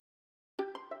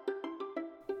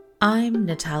I'm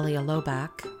Natalia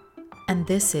Lobach, and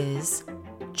this is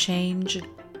Change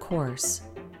Course.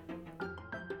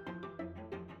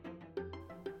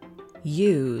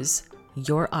 Use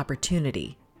your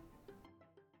opportunity.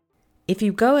 If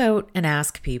you go out and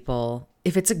ask people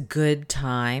if it's a good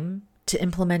time to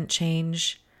implement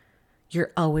change,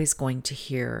 you're always going to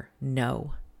hear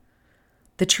no.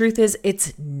 The truth is,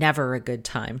 it's never a good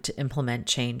time to implement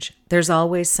change. There's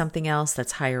always something else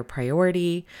that's higher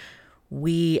priority.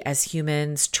 We as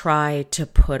humans try to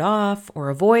put off or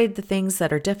avoid the things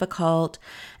that are difficult.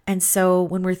 And so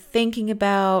when we're thinking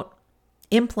about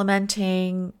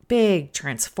implementing big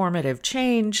transformative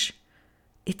change,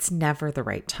 it's never the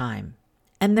right time.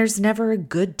 And there's never a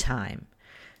good time.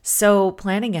 So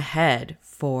planning ahead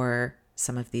for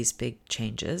some of these big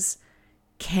changes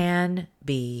can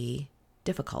be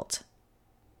difficult.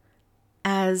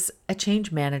 As a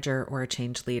change manager or a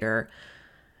change leader,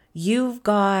 you've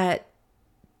got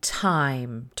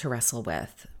time to wrestle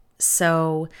with.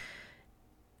 So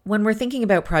when we're thinking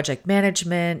about project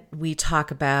management, we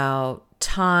talk about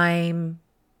time,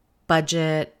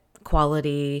 budget,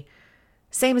 quality.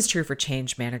 Same is true for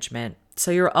change management. So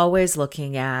you're always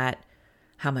looking at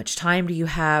how much time do you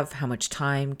have? How much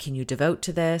time can you devote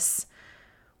to this?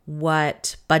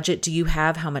 What budget do you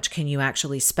have? How much can you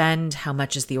actually spend? How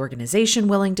much is the organization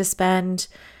willing to spend?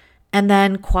 And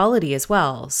then quality as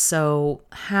well. So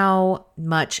how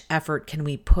much effort can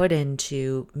we put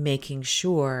into making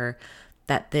sure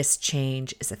that this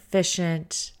change is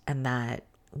efficient and that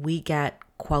we get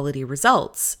quality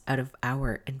results out of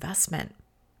our investment?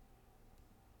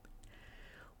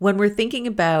 When we're thinking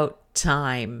about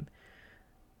time,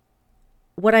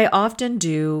 what I often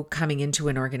do coming into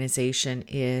an organization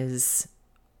is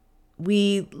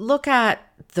we look at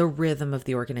the rhythm of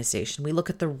the organization. We look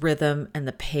at the rhythm and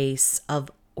the pace of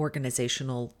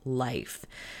organizational life.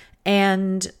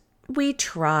 And we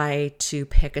try to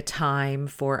pick a time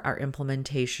for our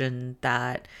implementation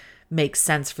that makes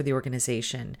sense for the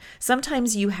organization.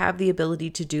 Sometimes you have the ability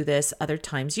to do this. Other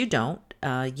times you don't.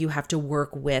 You have to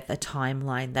work with a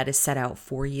timeline that is set out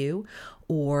for you,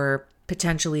 or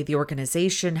potentially the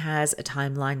organization has a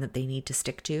timeline that they need to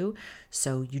stick to,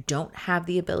 so you don't have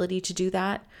the ability to do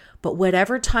that. But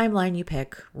whatever timeline you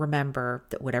pick, remember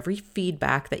that whatever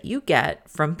feedback that you get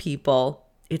from people,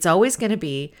 it's always going to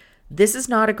be, this is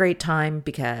not a great time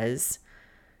because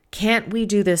can't we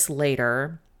do this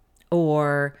later?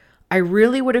 Or I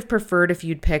really would have preferred if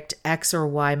you'd picked X or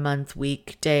Y month,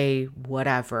 week, day,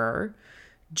 whatever.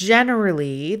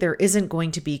 Generally, there isn't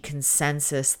going to be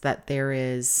consensus that there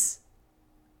is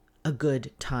a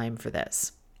good time for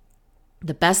this.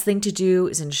 The best thing to do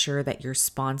is ensure that your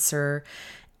sponsor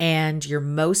and your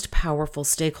most powerful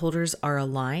stakeholders are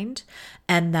aligned,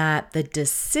 and that the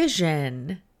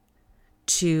decision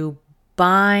to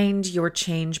bind your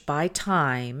change by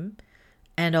time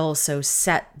and also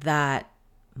set that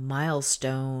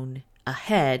milestone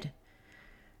ahead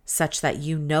such that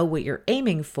you know what you're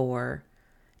aiming for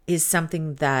is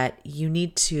something that you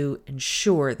need to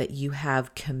ensure that you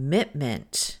have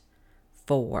commitment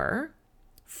for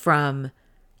from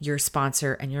your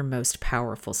sponsor and your most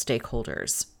powerful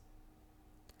stakeholders.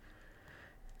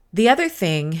 The other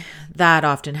thing that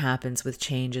often happens with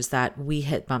change is that we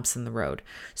hit bumps in the road.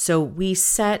 So we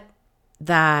set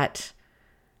that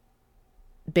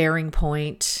bearing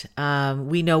point.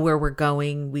 We know where we're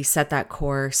going. We set that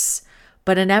course.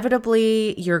 But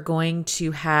inevitably, you're going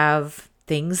to have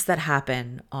things that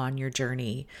happen on your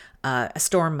journey. A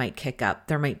storm might kick up.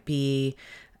 There might be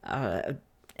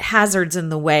hazards in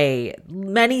the way.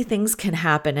 Many things can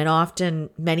happen, and often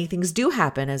many things do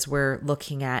happen as we're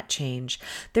looking at change.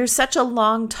 There's such a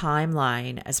long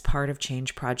timeline as part of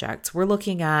change projects. We're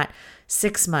looking at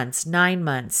 6 months, 9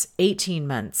 months, 18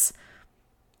 months.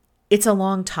 It's a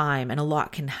long time, and a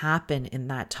lot can happen in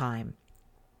that time.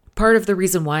 Part of the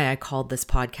reason why I called this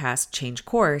podcast Change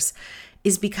Course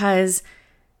is because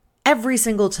every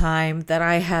single time that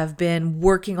I have been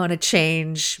working on a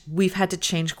change, we've had to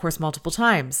change course multiple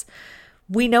times.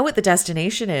 We know what the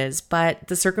destination is, but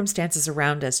the circumstances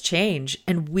around us change,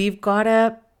 and we've got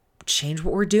to change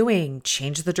what we're doing,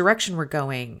 change the direction we're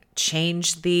going,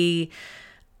 change the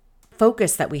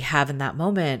focus that we have in that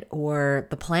moment, or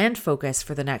the planned focus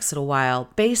for the next little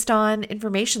while based on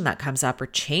information that comes up or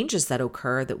changes that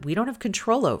occur that we don't have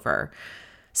control over.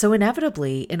 So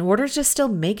inevitably, in order to still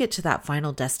make it to that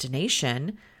final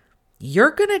destination,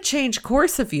 you're going to change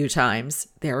course a few times.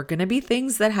 There are going to be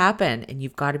things that happen, and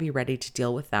you've got to be ready to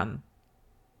deal with them.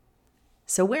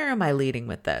 So where am I leading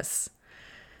with this?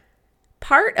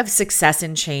 Part of success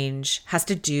in change has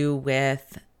to do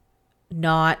with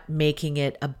not making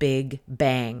it a big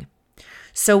bang.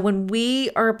 So when we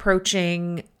are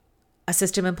approaching a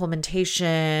system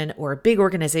implementation or a big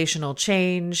organizational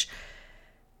change,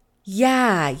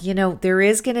 there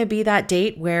is going to be that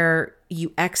date where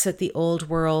you exit the old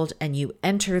world and you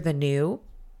enter the new.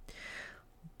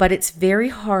 But it's very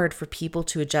hard for people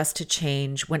to adjust to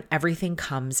change when everything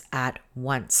comes at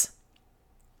once.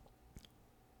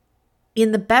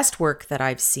 In the best work that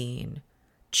I've seen,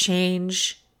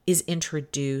 change is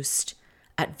introduced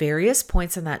at various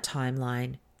points in that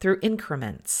timeline through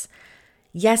increments.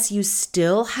 Yes, you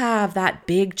still have that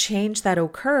big change that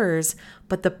occurs,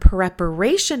 but the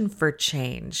preparation for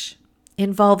change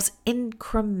involves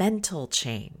incremental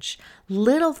change,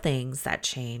 little things that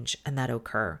change and that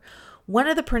occur. One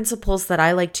of the principles that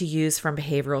I like to use from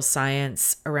behavioral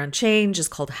science around change is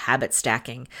called habit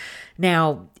stacking.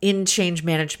 Now, in change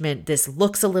management, this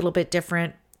looks a little bit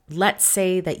different. Let's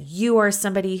say that you are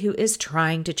somebody who is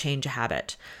trying to change a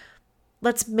habit.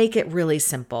 Let's make it really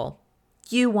simple.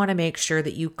 You want to make sure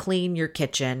that you clean your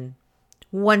kitchen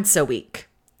once a week.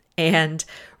 And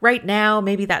right now,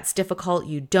 maybe that's difficult.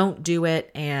 You don't do it.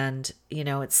 And,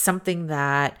 it's something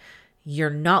that you're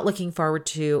not looking forward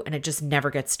to, and it just never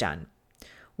gets done.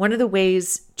 One of the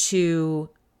ways to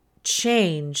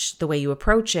change the way you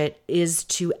approach it is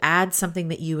to add something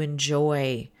that you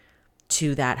enjoy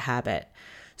to that habit.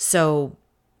 So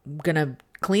I'm going to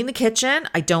clean the kitchen.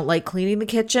 I don't like cleaning the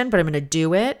kitchen, but I'm going to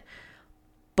do it.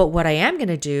 But what I am going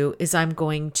to do is I'm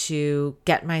going to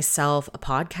get myself a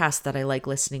podcast that I like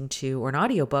listening to or an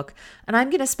audiobook, and I'm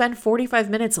going to spend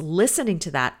 45 minutes listening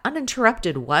to that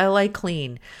uninterrupted while I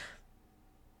clean.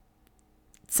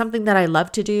 Something that I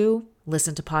love to do,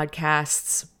 listen to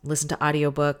podcasts, listen to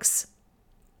audiobooks.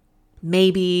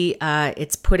 Maybe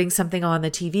it's putting something on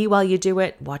the TV while you do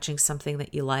it, watching something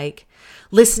that you like.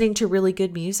 Listening to really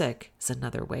good music is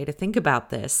another way to think about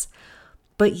this.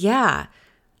 But yeah,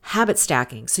 habit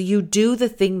stacking. So you do the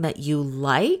thing that you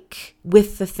like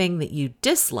with the thing that you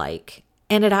dislike,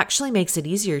 and it actually makes it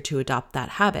easier to adopt that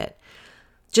habit.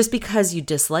 Just because you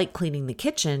dislike cleaning the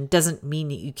kitchen doesn't mean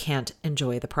that you can't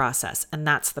enjoy the process, and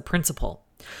that's the principle.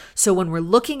 So when we're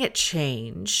looking at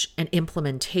change and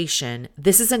implementation,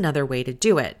 this is another way to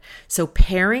do it. So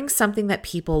pairing something that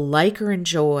people like or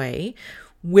enjoy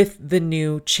with the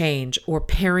new change, or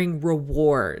pairing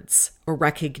rewards or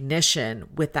recognition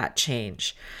with that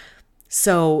change.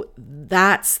 So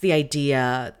that's the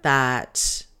idea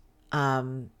that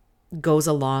goes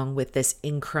along with this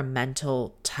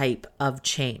incremental type of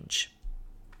change.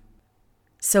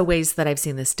 So ways that I've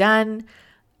seen this done: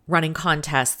 running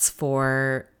contests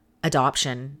for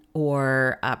adoption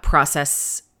or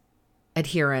process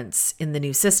adherence in the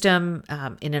new system.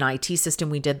 In an IT system,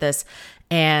 we did this,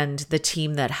 and the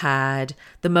team that had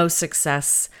the most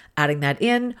success adding that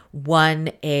in won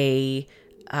a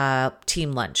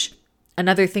team lunch.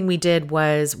 Another thing we did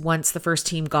was, once the first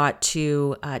team got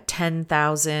to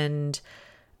 10,000,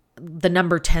 the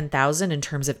number 10,000 in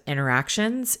terms of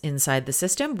interactions inside the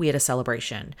system, we had a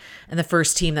celebration. And the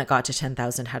first team that got to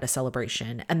 10,000 had a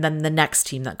celebration. And then the next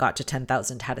team that got to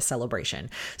 10,000 had a celebration.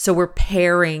 So we're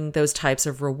pairing those types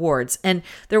of rewards. And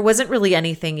there wasn't really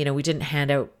anything, we didn't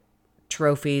hand out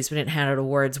trophies, we didn't hand out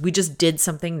awards. We just did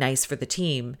something nice for the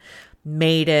team,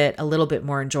 made it a little bit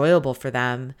more enjoyable for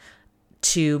them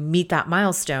to meet that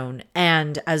milestone.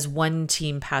 And as one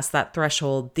team passed that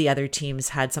threshold, the other teams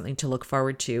had something to look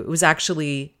forward to. It was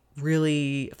actually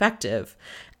really effective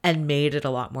and made it a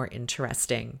lot more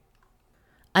interesting.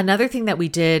 Another thing that we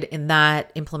did in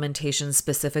that implementation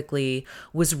specifically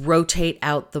was rotate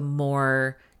out the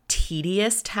more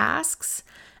tedious tasks.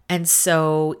 And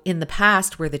so in the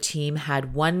past, where the team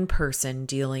had one person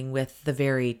dealing with the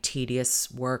very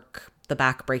tedious work, the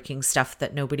backbreaking stuff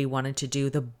that nobody wanted to do,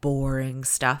 the boring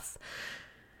stuff,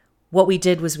 what we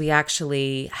did was we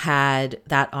actually had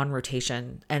that on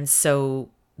rotation. And so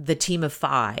the team of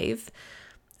 5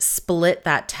 split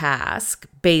that task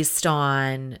based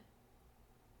on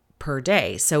per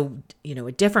day. So,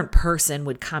 a different person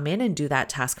would come in and do that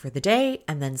task for the day,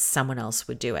 and then someone else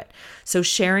would do it. So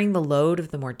sharing the load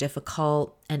of the more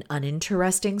difficult and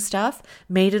uninteresting stuff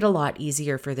made it a lot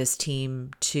easier for this team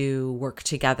to work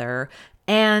together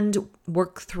and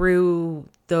work through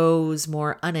those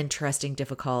more uninteresting,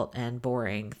 difficult, and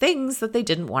boring things that they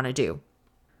didn't want to do.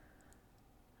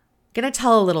 I'm going to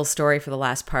tell a little story for the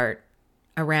last part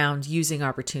around using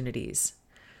opportunities.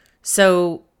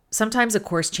 So sometimes a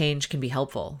course change can be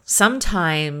helpful.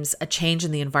 Sometimes a change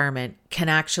in the environment can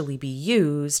actually be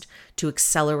used to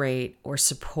accelerate or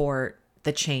support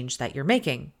the change that you're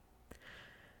making.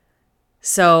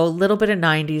 So a little bit of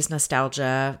 90s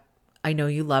nostalgia. I know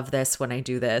you love this when I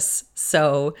do this.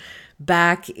 So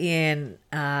back in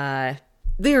the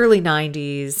early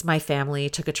 90s, my family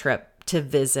took a trip to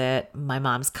visit my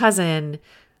mom's cousin,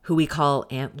 who we call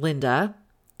Aunt Linda,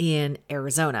 in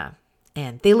Arizona.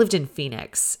 And they lived in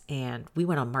Phoenix, and we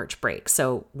went on March break.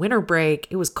 So winter break,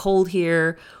 it was cold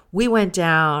here. We went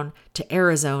down to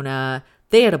Arizona.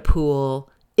 They had a pool.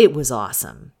 It was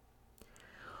awesome.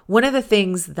 One of the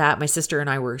things that my sister and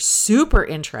I were super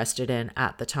interested in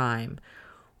at the time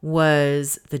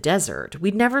was the desert.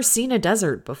 We'd never seen a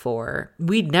desert before.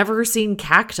 We'd never seen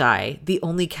cacti. The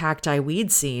only cacti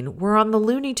we'd seen were on the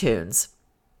Looney Tunes.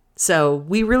 So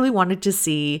we really wanted to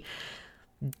see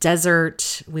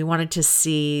desert. We wanted to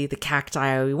see the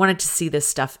cacti. We wanted to see this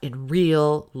stuff in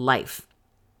real life.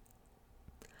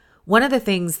 One of the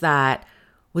things that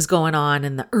was going on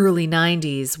in the early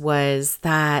 90s was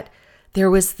that there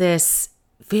was this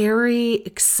very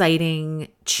exciting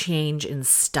change in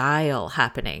style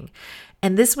happening.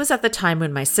 And this was at the time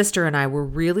when my sister and I were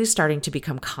really starting to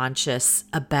become conscious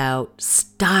about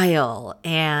style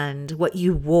and what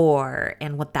you wore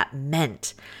and what that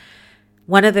meant.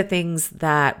 One of the things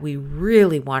that we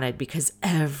really wanted, because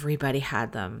everybody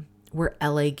had them, were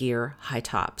LA Gear high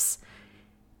tops.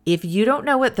 If you don't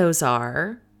know what those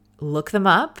are, look them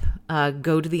up.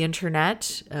 Go to the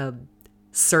internet,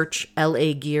 search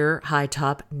LA Gear high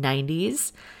top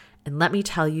 90s. And let me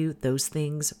tell you, those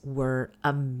things were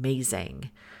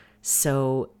amazing.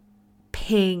 So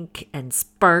pink and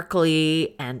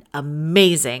sparkly and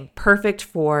amazing. Perfect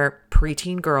for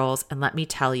preteen girls. And let me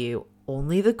tell you,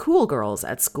 only the cool girls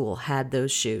at school had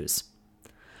those shoes.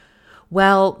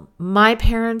 Well, my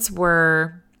parents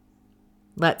were,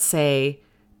 let's say,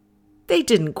 they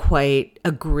didn't quite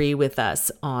agree with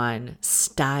us on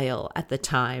style at the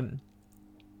time.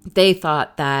 They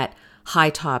thought that high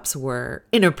tops were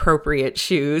inappropriate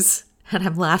shoes. And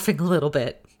I'm laughing a little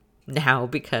bit now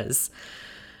because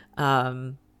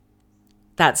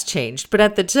that's changed. But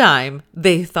at the time,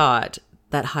 they thought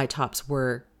that high tops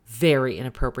were very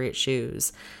inappropriate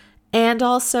shoes. And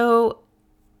also,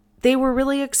 they were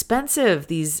really expensive,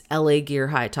 these LA Gear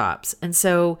high tops. And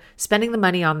so spending the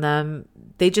money on them,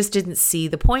 they just didn't see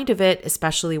the point of it,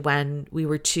 especially when we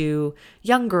were two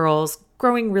young girls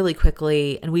growing really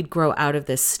quickly, and we'd grow out of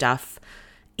this stuff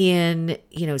in,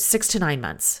 6 to 9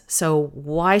 months. So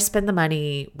why spend the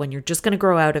money when you're just going to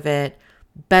grow out of it?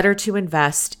 Better to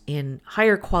invest in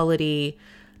higher quality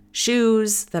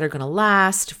shoes that are going to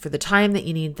last for the time that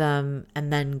you need them,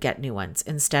 and then get new ones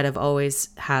instead of always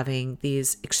having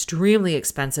these extremely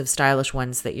expensive, stylish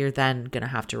ones that you're then going to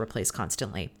have to replace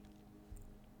constantly.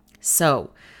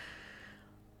 So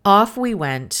off we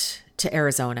went to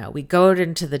Arizona. We go out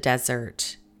into the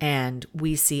desert and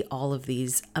we see all of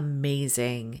these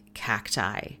amazing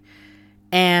cacti.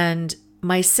 And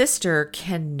my sister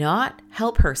cannot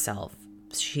help herself.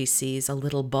 She sees a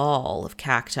little ball of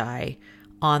cacti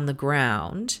on the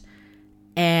ground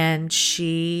and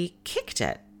she kicked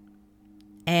it.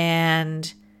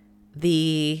 And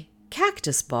the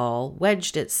cactus ball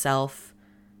wedged itself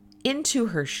into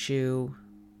her shoe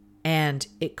and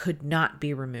it could not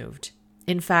be removed.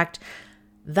 In fact,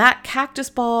 that cactus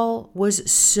ball was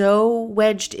so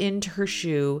wedged into her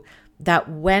shoe that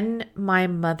when my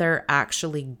mother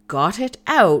actually got it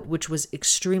out, which was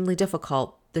extremely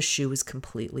difficult, the shoe was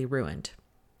completely ruined.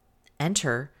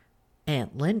 Enter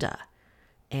Aunt Linda.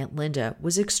 Aunt Linda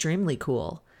was extremely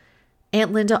cool.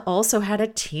 Aunt Linda also had a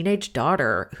teenage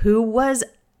daughter who was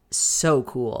so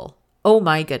cool. Oh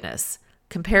my goodness.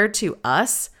 Compared to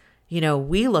us,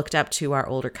 we looked up to our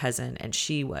older cousin and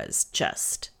she was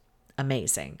just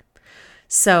amazing.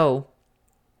 So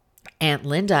Aunt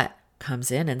Linda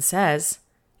comes in and says,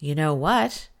 you know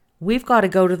what? We've got to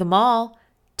go to the mall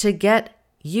to get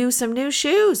you some new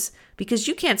shoes because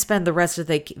you can't spend the rest of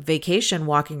the vacation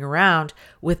walking around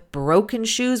with broken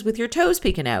shoes with your toes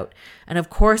peeking out. And of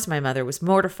course, my mother was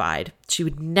mortified. She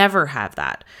would never have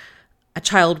that. A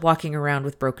child walking around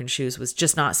with broken shoes was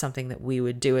just not something that we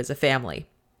would do as a family.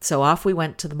 So off we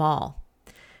went to the mall.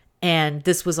 And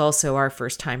this was also our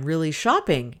first time really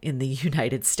shopping in the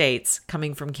United States.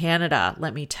 Coming from Canada,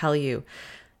 let me tell you,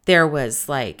 there was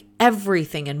like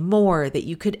everything and more that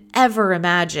you could ever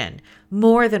imagine,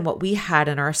 more than what we had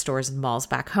in our stores and malls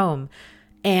back home.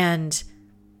 And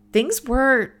things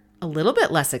were a little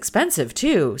bit less expensive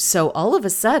too. So all of a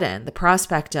sudden, the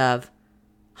prospect of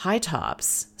high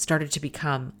tops started to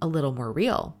become a little more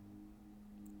real.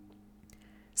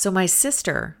 So my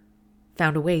sister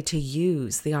found a way to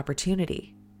use the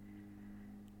opportunity.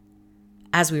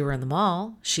 As we were in the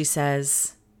mall, she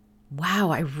says,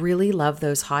 wow, I really love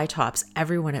those high tops.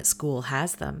 Everyone at school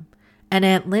has them. And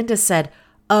Aunt Linda said,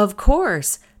 Of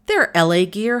course, they're LA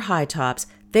Gear high tops.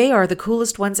 They are the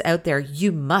coolest ones out there.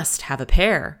 You must have a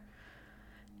pair.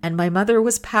 And my mother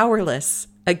was powerless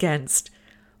against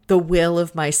the will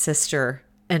of my sister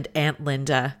and Aunt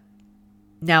Linda.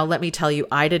 Now, let me tell you,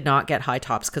 I did not get high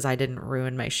tops because I didn't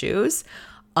ruin my shoes.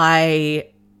 I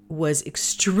was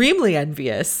extremely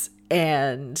envious,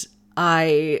 and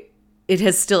it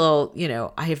has still,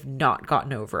 I have not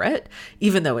gotten over it,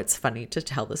 even though it's funny to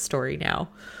tell the story now.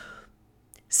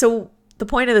 So the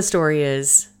point of the story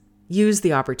is use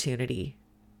the opportunity.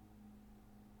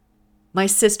 My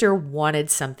sister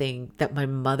wanted something that my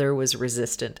mother was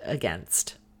resistant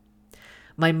against.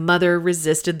 My mother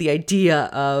resisted the idea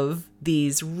of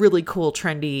these really cool,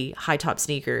 trendy, high-top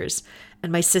sneakers,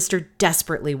 and my sister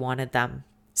desperately wanted them.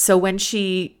 So when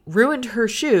she ruined her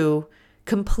shoe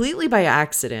completely by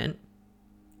accident,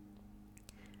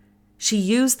 she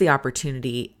used the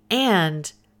opportunity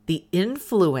and the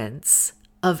influence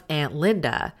of Aunt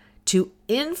Linda to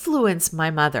influence my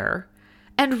mother.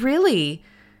 And really,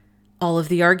 all of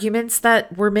the arguments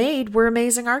that were made were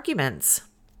amazing arguments.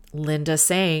 Linda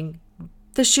saying,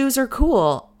 the shoes are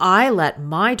cool. I let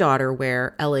my daughter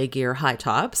wear LA Gear high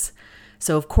tops.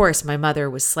 So of course my mother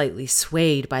was slightly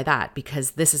swayed by that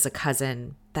because this is a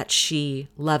cousin that she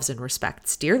loves and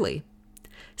respects dearly.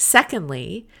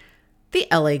 Secondly, the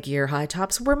LA Gear high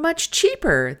tops were much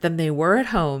cheaper than they were at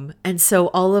home. And so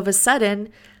all of a sudden,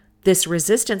 this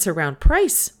resistance around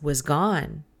price was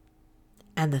gone.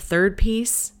 And the third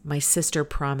piece, my sister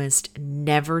promised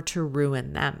never to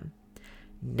ruin them.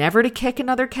 Never to kick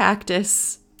another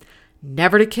cactus,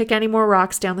 never to kick any more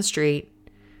rocks down the street.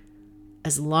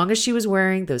 As long as she was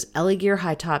wearing those LA Gear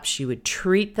high tops, she would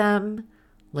treat them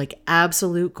like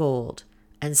absolute gold.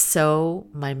 And so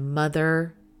my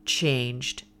mother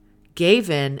changed, gave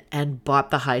in, and bought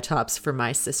the high tops for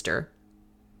my sister.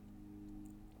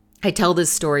 I tell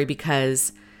this story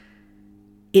because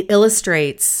it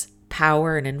illustrates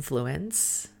power and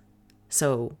influence.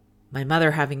 So my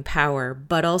mother having power,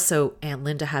 but also Aunt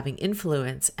Linda having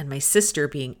influence, and my sister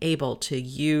being able to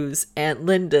use Aunt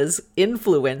Linda's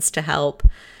influence to help.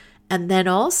 And then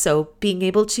also being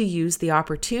able to use the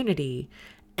opportunity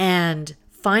and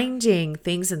finding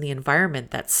things in the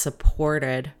environment that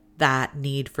supported that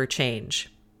need for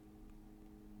change.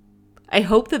 I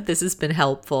hope that this has been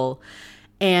helpful,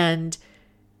 and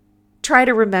try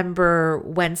to remember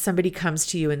when somebody comes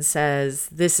to you and says,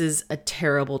 this is a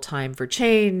terrible time for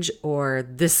change, or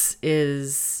this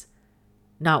is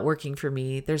not working for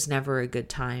me. There's never a good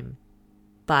time.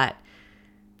 But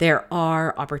there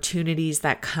are opportunities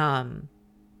that come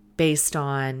based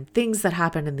on things that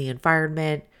happen in the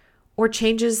environment or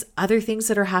changes, other things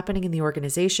that are happening in the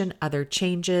organization, other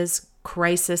changes,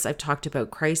 crisis. I've talked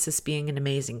about crisis being an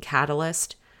amazing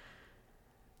catalyst.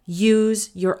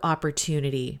 Use your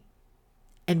opportunity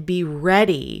and be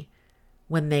ready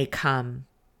when they come,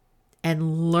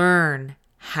 and learn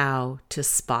how to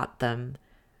spot them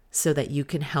so that you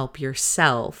can help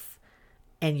yourself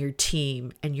and your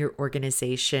team and your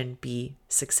organization be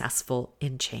successful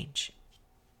in change.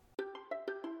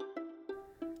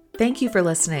 Thank you for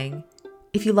listening.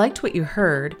 If you liked what you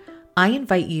heard, I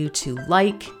invite you to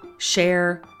like,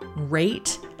 share,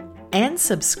 rate, and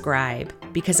subscribe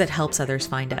because it helps others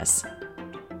find us.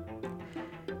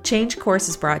 Change Course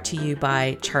is brought to you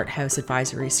by Charthouse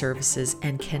Advisory Services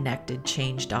and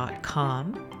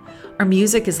ConnectedChange.com. Our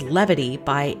music is Levity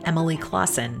by Emily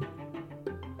Clausen.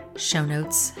 Show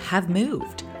notes have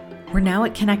moved. We're now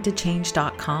at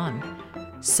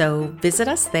ConnectedChange.com. So visit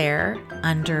us there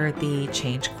under the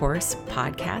Change Course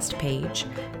podcast page,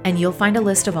 and you'll find a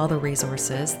list of all the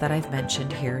resources that I've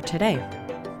mentioned here today.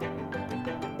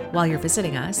 While you're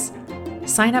visiting us,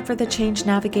 sign up for the Change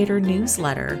Navigator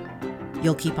newsletter.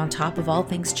 You'll keep on top of all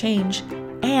things change,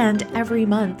 and every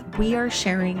month we are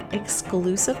sharing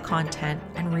exclusive content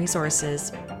and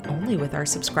resources only with our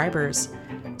subscribers.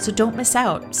 So don't miss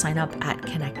out. Sign up at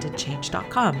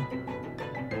ConnectedChange.com.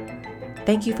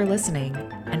 Thank you for listening,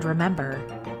 and remember,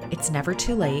 it's never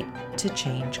too late to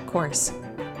change course.